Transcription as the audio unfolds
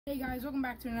Hey guys, welcome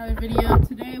back to another video.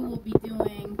 Today we'll be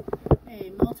doing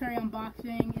a military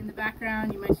unboxing. In the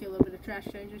background you might see a little bit of trash.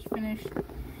 I just finished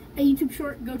a YouTube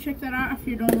short. Go check that out if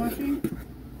you're done watching.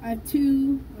 I have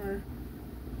 2 or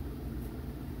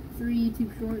 3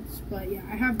 YouTube shorts, but yeah,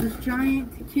 I have this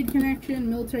giant Kid Connection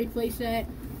military playset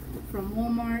from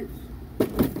Walmart.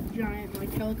 Giant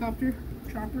like helicopter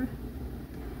chopper.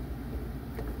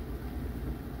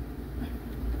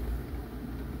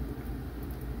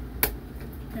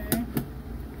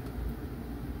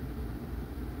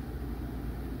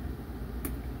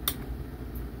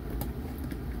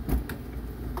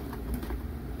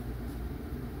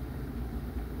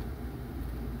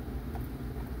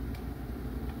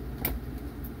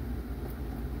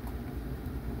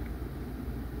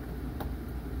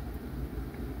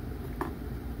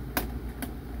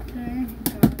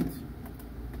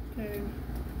 Okay.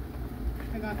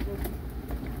 I got both.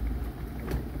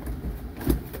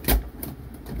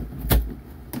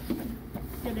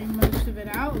 Getting most of it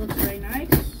out. Looks very nice.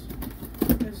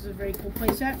 This is a very cool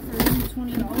playset for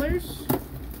only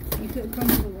 $20. It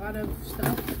comes with a lot of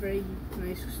stuff. Very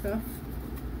nice stuff.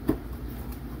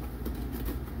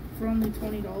 For only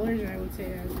 $20, I would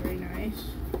say that's very nice.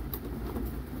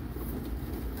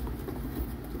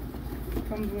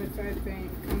 Comes with, I think,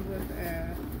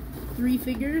 3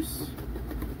 figures.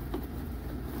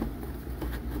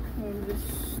 This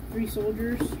 3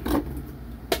 soldiers.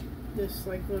 This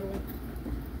like little,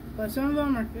 but some of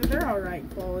them they're alright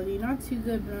quality. Not too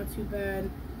good, but not too bad.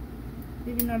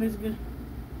 Maybe not as good.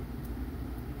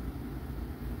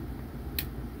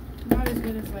 Not as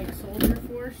good as like Soldier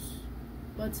Force,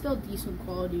 but still decent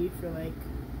quality for like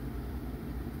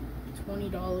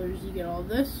 $20. You get all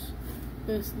this.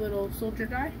 This little soldier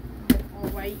guy, all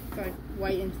white, like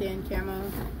white and tan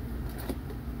camo.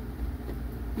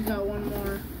 We got one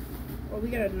more. Oh, we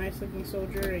got a nice looking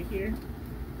soldier right here.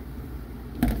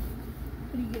 How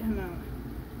do you get him out?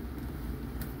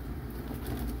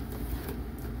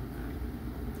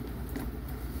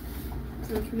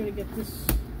 So we're gonna get this.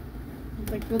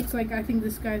 Looks like I think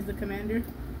this guy's the commander.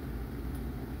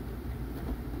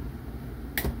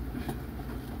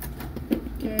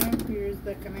 Okay, here's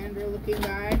the commander looking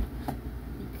guy.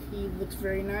 He looks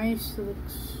very nice. It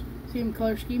looks same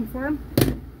color scheme for him.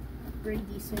 Very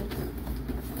decent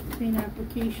paint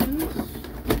applications.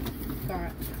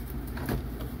 Got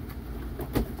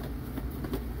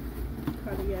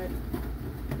to get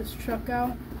this truck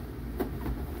out.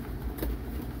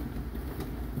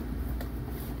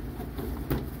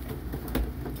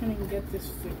 Can't even get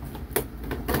this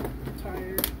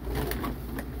tire.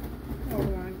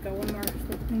 Hold on, got one more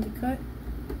thing to cut.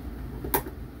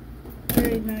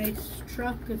 Very nice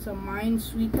truck. It's a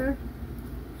minesweeper.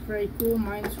 It's very cool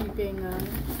minesweeping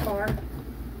car.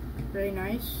 Very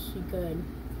nice. You could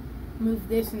move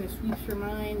this and it sweeps your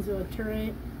mines. A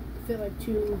turret. Fit like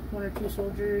 1 or 2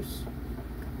 soldiers.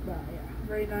 But yeah,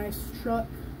 very nice truck.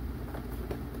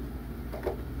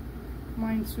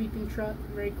 Minesweeping truck.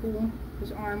 Very cool.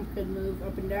 His arm could move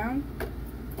up and down.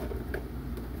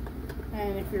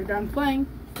 And if you're done playing,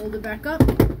 hold it back up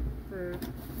for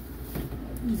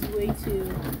easy way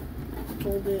to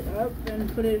hold it up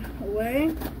and put it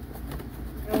away.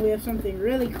 And we have something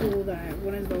really cool that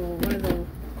one of the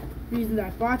reasons I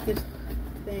bought this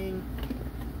thing.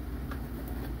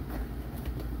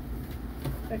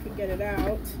 If I could get it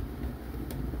out.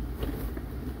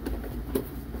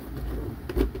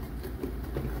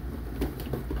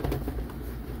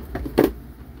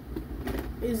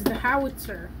 Is the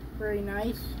howitzer. Very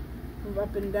nice. Move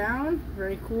up and down.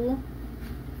 Very cool.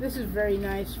 This is very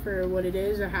nice for what it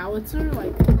is, a howitzer.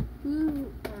 Like,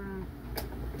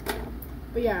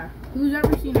 but yeah, who's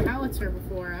ever seen a howitzer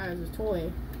before as a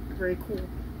toy? Very cool.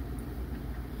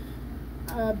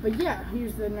 But yeah,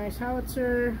 here's the nice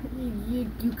howitzer. You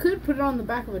could put it on the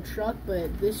back of a truck,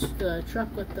 but the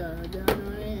truck with the gun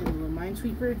on it and the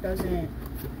minesweeper doesn't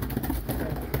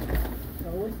go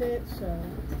with it, so.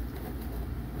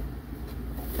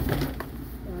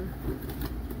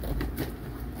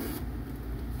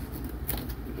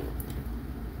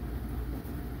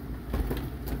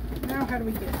 Now how do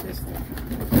we get this thing?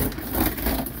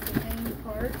 The main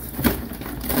part.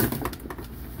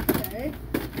 Okay.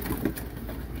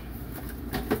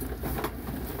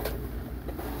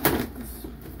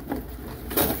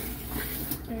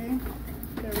 Okay.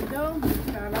 There we go.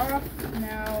 Got off.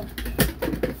 Now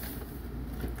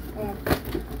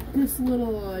this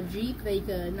little Jeep,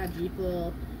 not Jeep,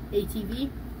 little ATV, you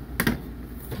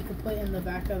can put in the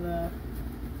back of the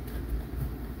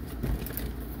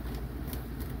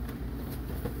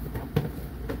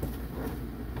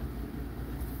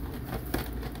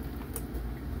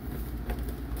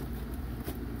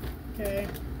Okay,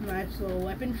 nice little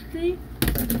weapons tree.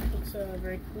 Looks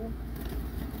very cool.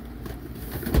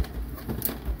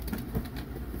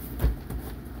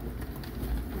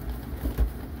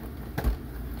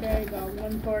 Okay, got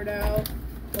one part out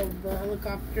of the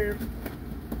helicopter.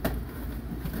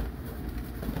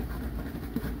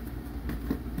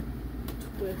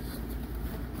 Twist,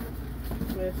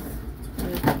 twist,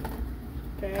 twist.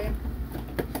 Okay.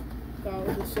 Got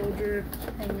the soldier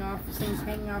hanging off. This thing's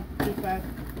hanging off. Take back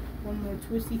one more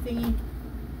twisty thingy.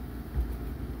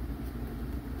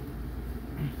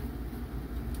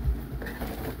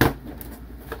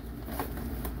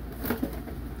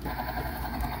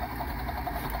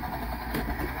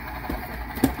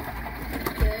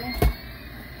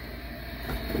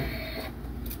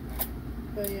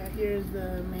 But yeah, here's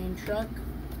the main truck.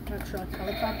 Not truck,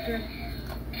 helicopter.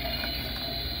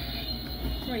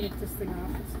 How do I get this thing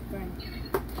off? This thing.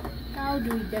 How do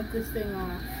we get this thing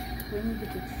off? We need to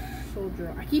get the soldier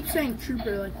off. I keep saying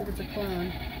trooper like if it's a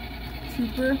clone.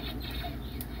 Trooper.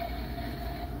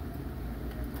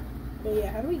 But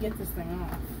yeah, how do we get this thing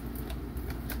off?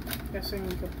 Guessing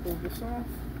we could pull this off.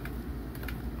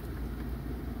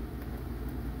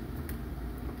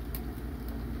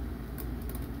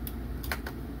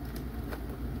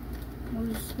 What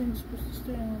is this thing supposed to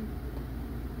stay on?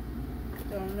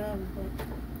 Don't know, but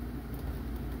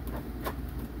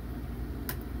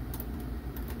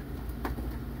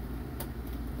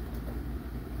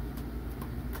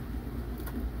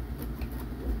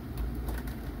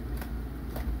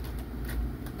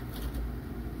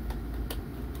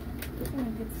I'm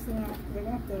gonna get this thing off because I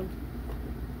want the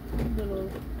little,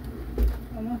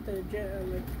 I want the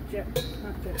jet,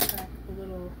 not jetpack, the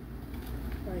little,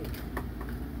 like,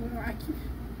 I keep, I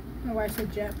don't know why I said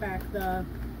jetpack, the,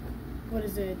 what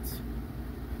is it,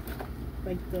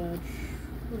 like the,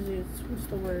 what is it, what's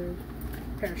the word,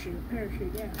 parachute,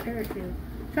 yeah, parachute. I'm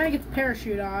trying to get the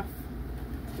parachute off,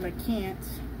 but I can't,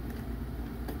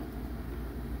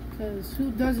 because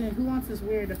who wants this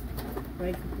weird,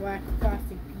 like, black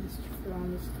plastic piece to put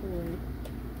on this toy,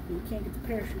 but you can't get the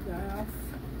parachute guy off.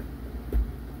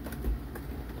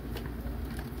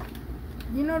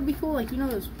 You know, it'd be cool, like, you know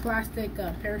those plastic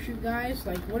parachute guys?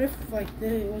 Like, what if, like,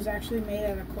 it was actually made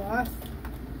out of cloth?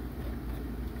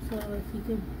 So, like, you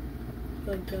could,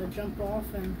 like, jump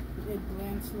off and it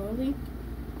land slowly.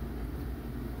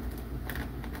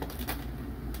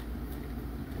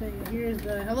 Okay, here's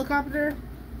the helicopter.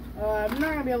 I'm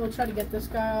not gonna be able to try to get this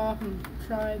guy off and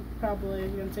probably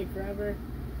it's gonna take forever.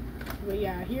 But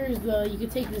yeah, here's the, you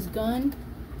could take this gun.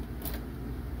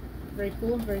 Very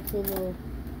cool little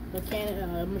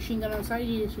machine gun on the side.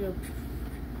 You just go,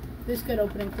 this could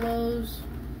open and close.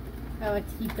 I like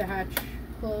to keep the hatch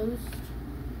closed,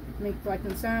 make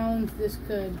blackened sounds. This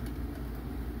could,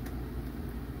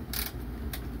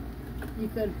 you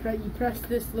press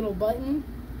this little button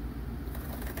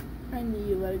and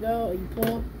you let it go, or you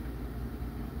pull.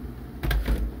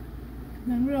 And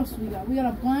then what else do we got? We got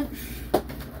a bunch.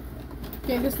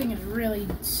 Okay, this thing is really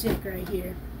sick right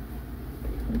here.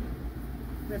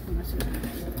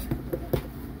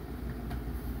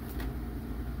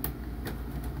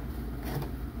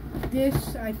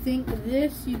 This, I think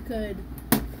this you could,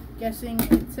 guessing,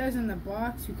 it says in the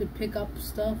box you could pick up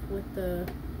stuff with the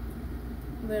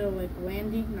little, like, not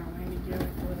landing gear, like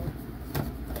a little,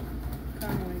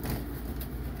 kind of like,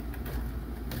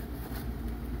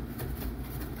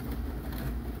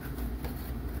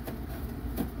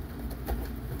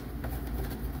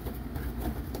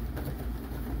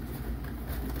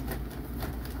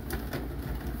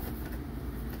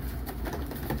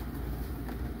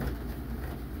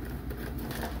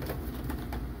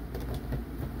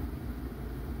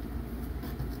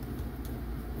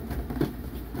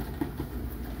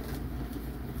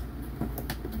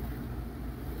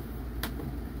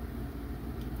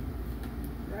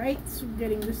 right, so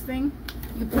getting this thing,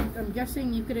 I'm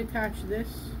guessing you could attach this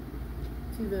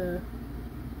to the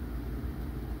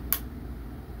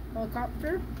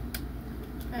helicopter,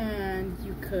 and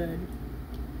you could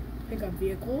pick up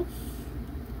vehicles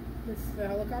with the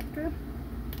helicopter.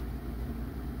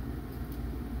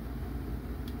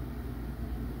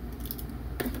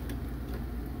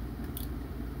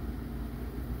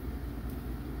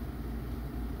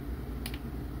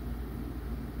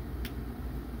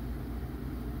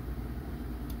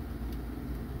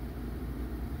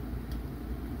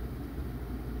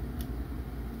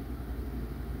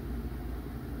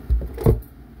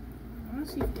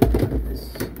 See if we can get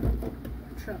this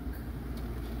truck.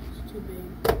 It's too big.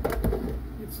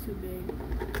 It's too big.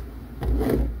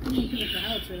 You can pick up the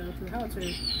howitzer though, because the howitzer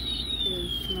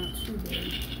is not too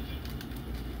big.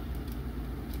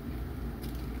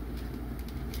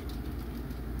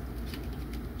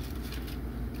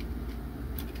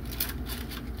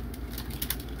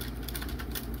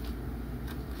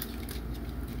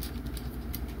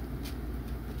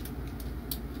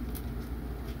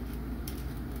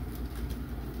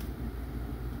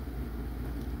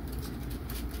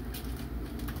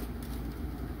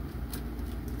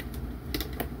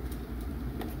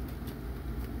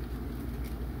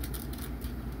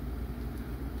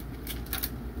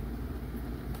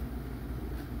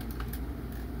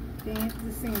 Dang it,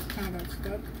 this thing is kind of got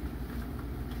stuck.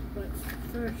 But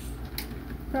first,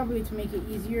 probably to make it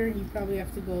easier, you probably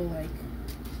have to go like,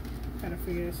 try to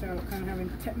figure this out, kind of having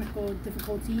technical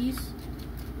difficulties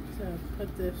to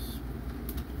put this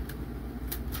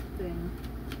thing.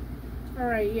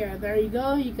 Alright, yeah, there you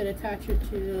go. You could attach it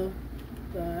to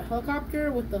the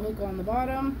helicopter with the hook on the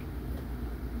bottom.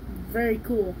 Very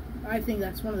cool. I think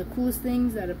that's one of the coolest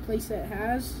things that a playset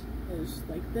has, is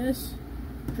like this.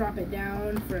 Drop it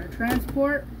down for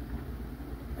transport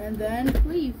and then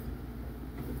leave.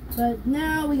 But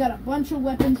now we got a bunch of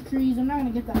weapons trees. I'm not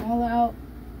gonna get them all out.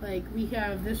 Like we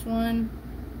have this one,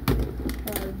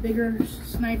 a bigger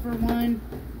sniper one,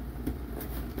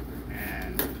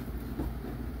 and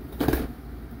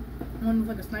one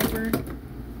with like a sniper,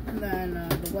 and then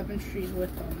the weapons trees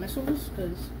with missiles,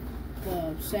 because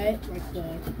the set, like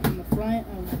in the front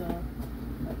of the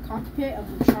cockpit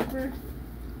of the chopper,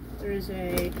 there's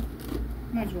a,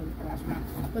 might as well cross map,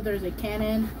 but there's a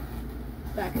cannon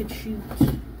that could shoot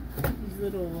these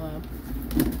little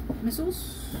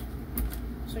missiles.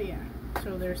 So yeah,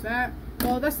 so there's that.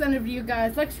 Well, that's the end of the video,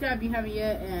 guys. Like, subscribe if you haven't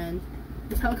yet, and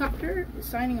this helicopter is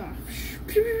signing off.